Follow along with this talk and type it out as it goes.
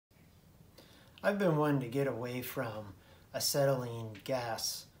I've been wanting to get away from acetylene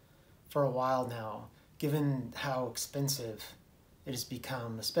gas for a while now, given how expensive it has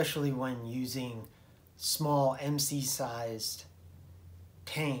become, especially when using small MC-sized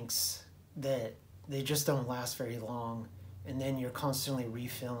tanks that they just don't last very long, and then you're constantly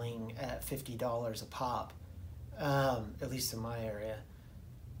refilling at $50 a pop, at least in my area.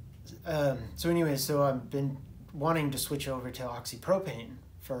 So I've been wanting to switch over to oxypropane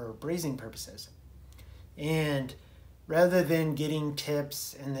for brazing purposes. And rather than getting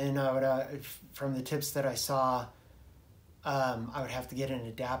tips, and then I would, from the tips that I saw, I would have to get an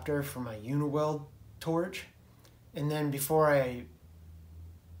adapter for my Uniweld torch. And then before I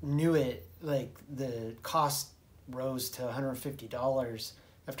knew it, like the cost rose to $150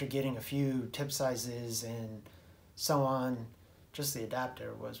 after getting a few tip sizes and so on. Just the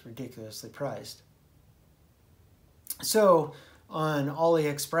adapter was ridiculously priced. So on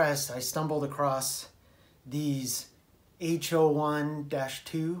AliExpress, I stumbled across these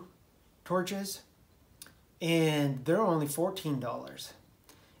H01-2 torches, and they're only $14.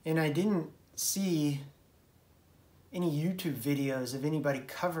 And I didn't see any YouTube videos of anybody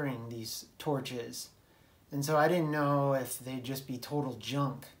covering these torches, and so I didn't know if they'd just be total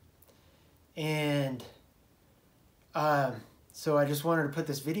junk. And so I just wanted to put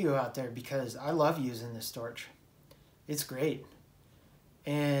this video out there because I love using this torch. It's great,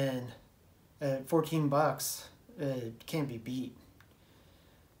 and at 14 bucks, it can't be beat.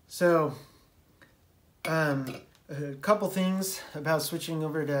 So a couple things about switching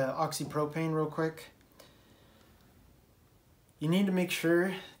over to oxypropane real quick. You need to make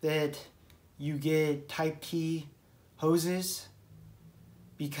sure that you get type T hoses,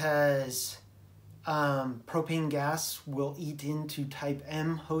 because propane gas will eat into type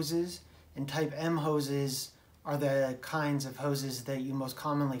M hoses, and type M hoses are the kinds of hoses that you most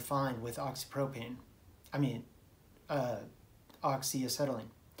commonly find with oxypropane. I mean, oxyacetylene.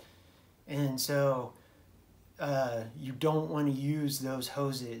 And so you don't want to use those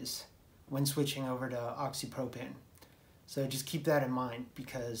hoses when switching over to oxypropane. So just keep that in mind,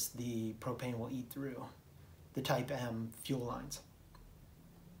 because the propane will eat through the type M fuel lines.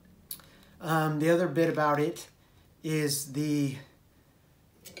 The other bit about it is the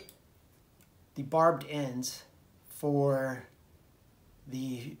barbed ends for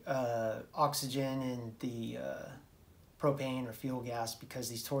the oxygen and the propane or fuel gas, because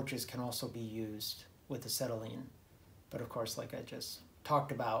these torches can also be used with acetylene. But of course, like I just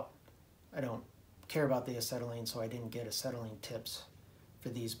talked about, I don't care about the acetylene, so I didn't get acetylene tips for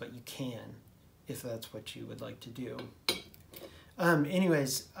these, but you can if that's what you would like to do.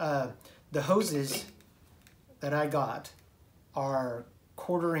 Anyways, the hoses that I got are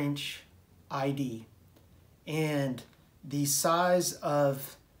 1/4 inch ID, and the size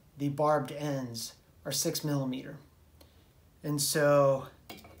of the barbed ends are 6 millimeter. And so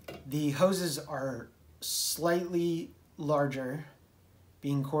the hoses are slightly larger,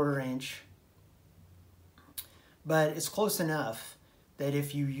 being 1/4 inch, but it's close enough that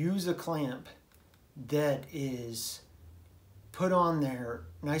if you use a clamp that is put on there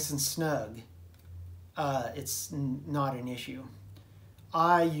nice and snug, it's not an issue.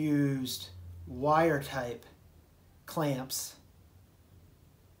 I used wire type clamps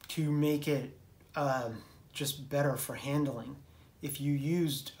to make it just better for handling. If you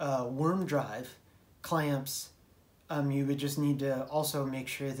used worm drive clamps, you would just need to also make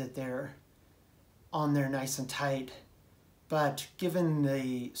sure that they're on there nice and tight. But given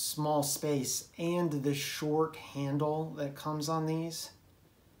the small space and the short handle that comes on these,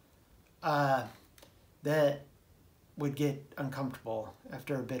 that would get uncomfortable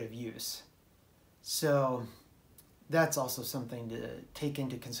after a bit of use. So that's also something to take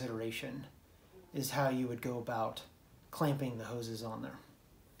into consideration, is how you would go about clamping the hoses on there.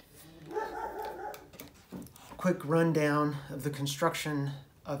 Quick rundown of the construction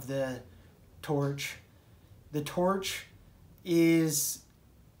of the torch. The torch is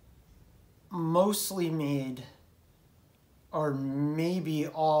mostly made, or maybe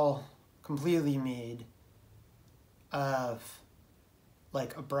all completely made, of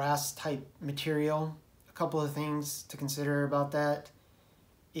like a brass type material. A couple of things to consider about that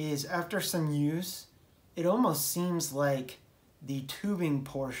is, after some use, it almost seems like the tubing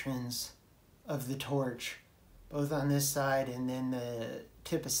portions of the torch, both on this side and then the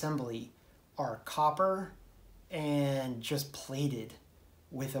tip assembly, are copper and just plated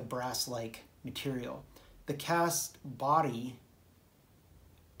with a brass-like material. The cast body,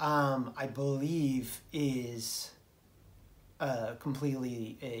 I believe, is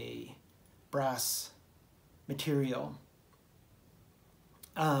completely a brass material.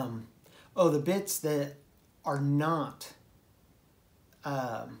 Oh, the bits that are not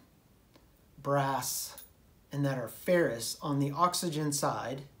brass and that are ferrous on the oxygen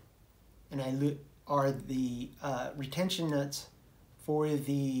side, and are the retention nuts for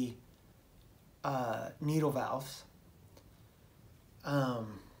the needle valves.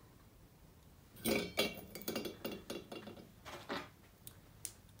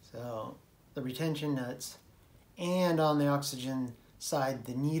 So the retention nuts, and on the oxygen side,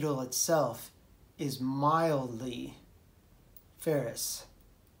 the needle itself is mildly ferrous.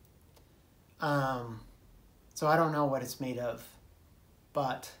 So I don't know what it's made of,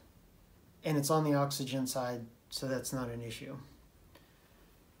 and it's on the oxygen side, so that's not an issue.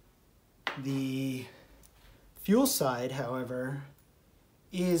 The fuel side, however,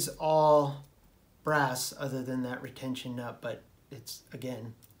 is all brass other than that retention nut, but it's,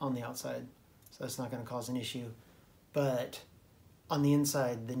 again, on the outside, so that's not going to cause an issue. But on the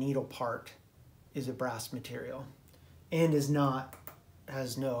inside, the needle part is a brass material and has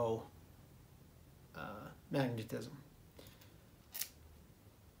no magnetism.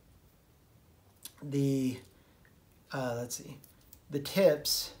 Let's see, the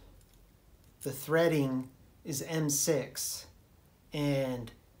tips, the threading is M6,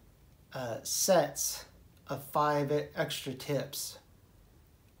 and sets of 5 extra tips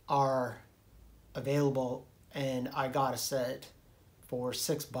are available, and I got a set for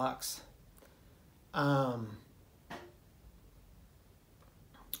 $6.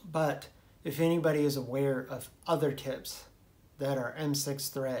 But if anybody is aware of other tips that are M6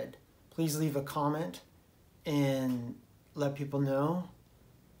 thread, please leave a comment and let people know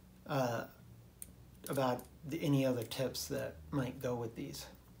about any other tips that might go with these.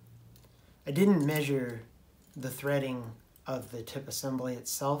 I didn't measure the threading of the tip assembly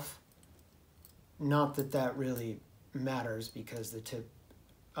itself. Not that that really matters, because the tip,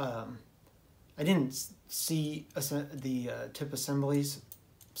 I didn't see the tip assemblies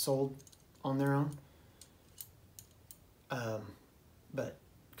sold on their own, but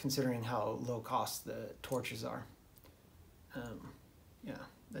considering how low cost the torches are, yeah,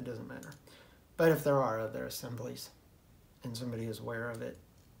 that doesn't matter. But if there are other assemblies and somebody is aware of it,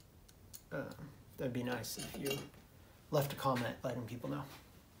 that'd be nice if you left a comment letting people know.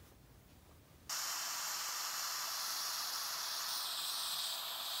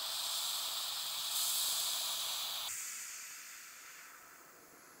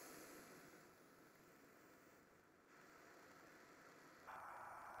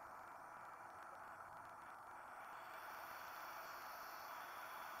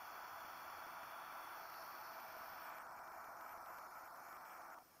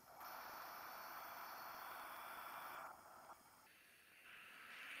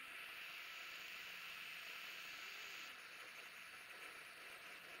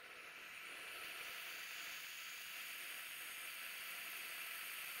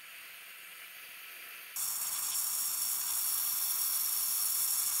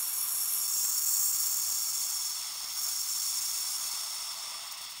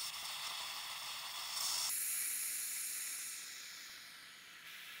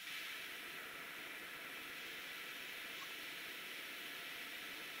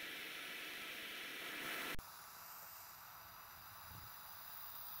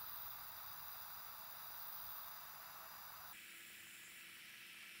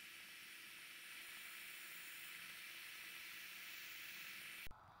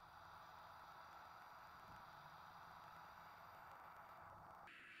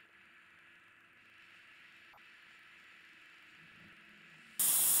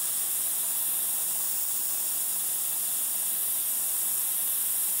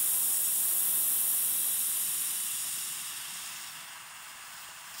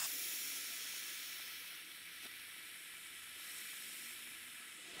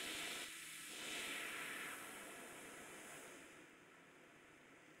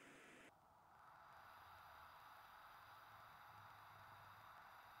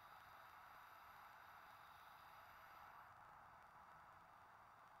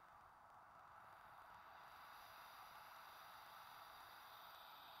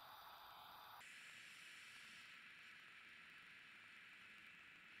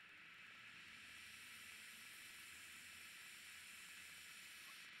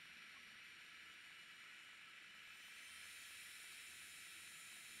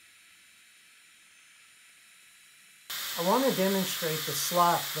 I want to demonstrate the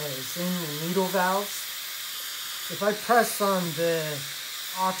slot that is in the needle valves. If I press on the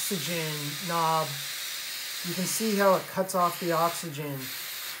oxygen knob, you can see how it cuts off the oxygen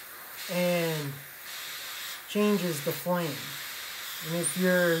and changes the flame. And if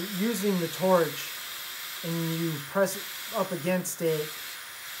you're using the torch and you press it up against it,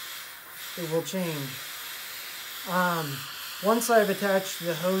 it will change. Once I've attached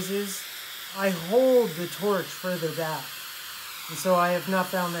the hoses, I hold the torch further back, and so I have not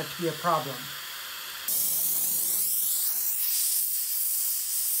found that to be a problem.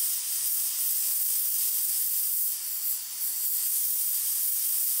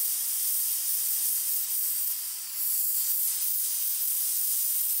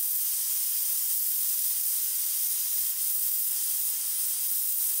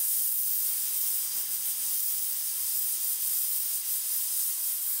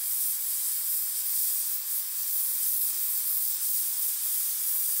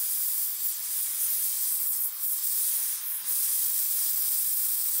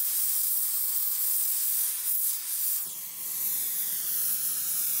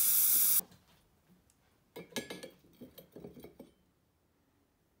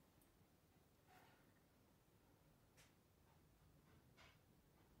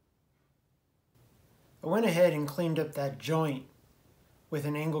 I went ahead and cleaned up that joint with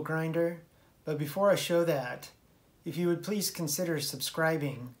an angle grinder, but before I show that, if you would please consider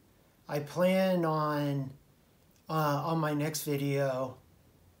subscribing. I plan on my next video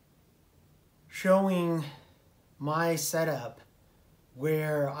showing my setup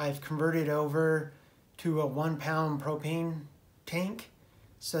where I've converted over to a 1-pound propane tank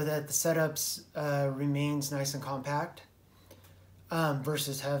so that the setups remains nice and compact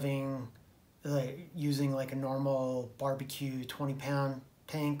versus having using like a normal barbecue 20-pound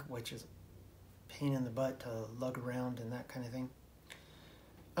tank, which is a pain in the butt to lug around and that kind of thing.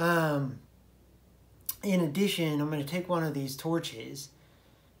 In addition, I'm going to take one of these torches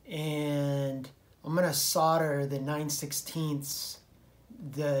and I'm going to solder the 9/16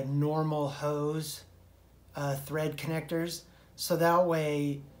 the normal hose thread connectors, so that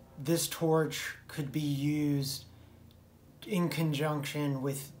way this torch could be used in conjunction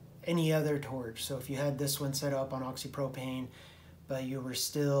with any other torch. So if you had this one set up on oxypropane, but you were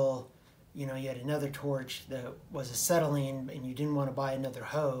still, you had another torch that was acetylene and you didn't want to buy another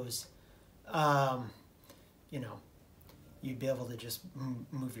hose, you'd be able to just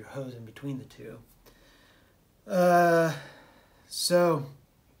move your hose in between the two. So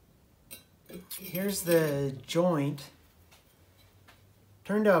here's the joint.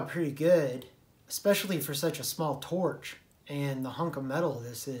 Turned out pretty good, especially for such a small torch and the hunk of metal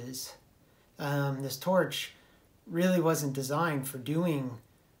this is. This torch really wasn't designed for doing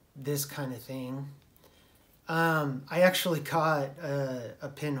this kind of thing. I actually caught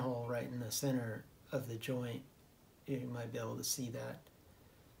a pinhole right in the center of the joint. You might be able to see that.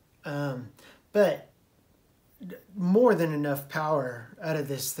 But more than enough power out of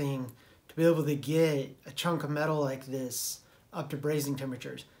this thing to be able to get a chunk of metal like this up to brazing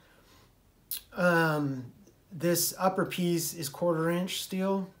temperatures. This upper piece is 1/4 inch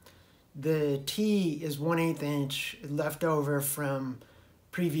steel. The T is 1/8 inch left over from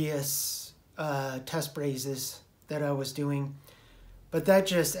previous test brazes that I was doing. But that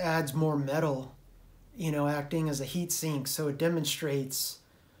just adds more metal, acting as a heat sink. So it demonstrates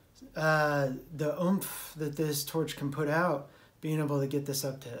the oomph that this torch can put out, being able to get this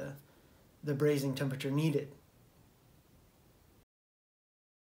up to the brazing temperature needed.